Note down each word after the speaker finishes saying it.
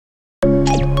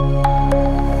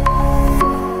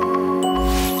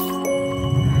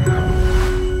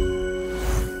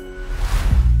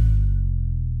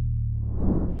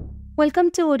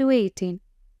Welcome to Odoo 18.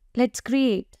 Let's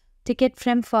create ticket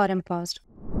from forum post.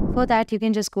 For that, you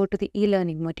can just go to the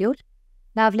e-learning module.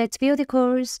 Now let's view the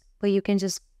course where you can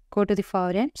just go to the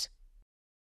forums.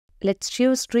 Let's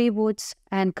choose tree, woods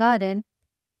and garden.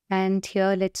 And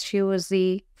here let's choose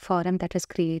the forum that is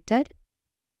created.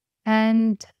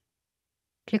 And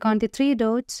click on the three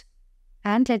dots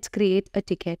and let's create a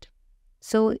ticket.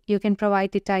 So you can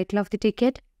provide the title of the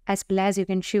ticket as well as you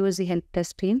can choose the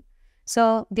helpdesk team.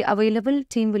 So the available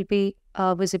team will be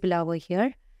visible over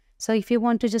here. So if you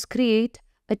want to just create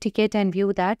a ticket and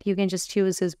view that, you can just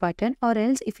choose this button, or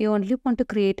else if you only want to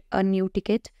create a new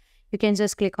ticket, you can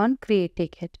just click on create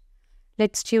ticket.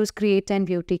 Let's choose create and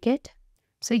view ticket.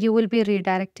 So you will be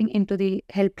redirecting into the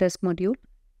helpdesk module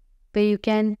where you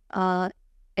can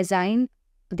assign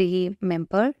the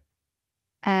member,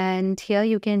 and here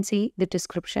you can see the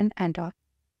description and all.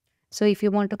 So if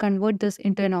you want to convert this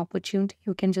into an opportunity,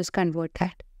 you can just convert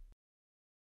that.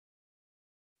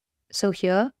 So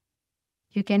here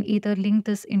you can either link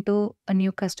this into a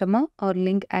new customer or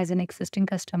link as an existing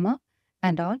customer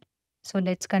and all. So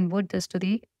let's convert this to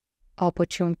the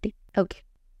opportunity. Okay.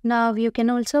 Now you can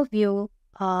also view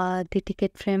the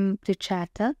ticket from the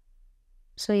chatter.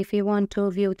 So if you want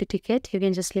to view the ticket, you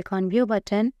can just click on view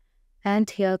button and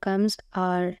here comes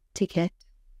our ticket.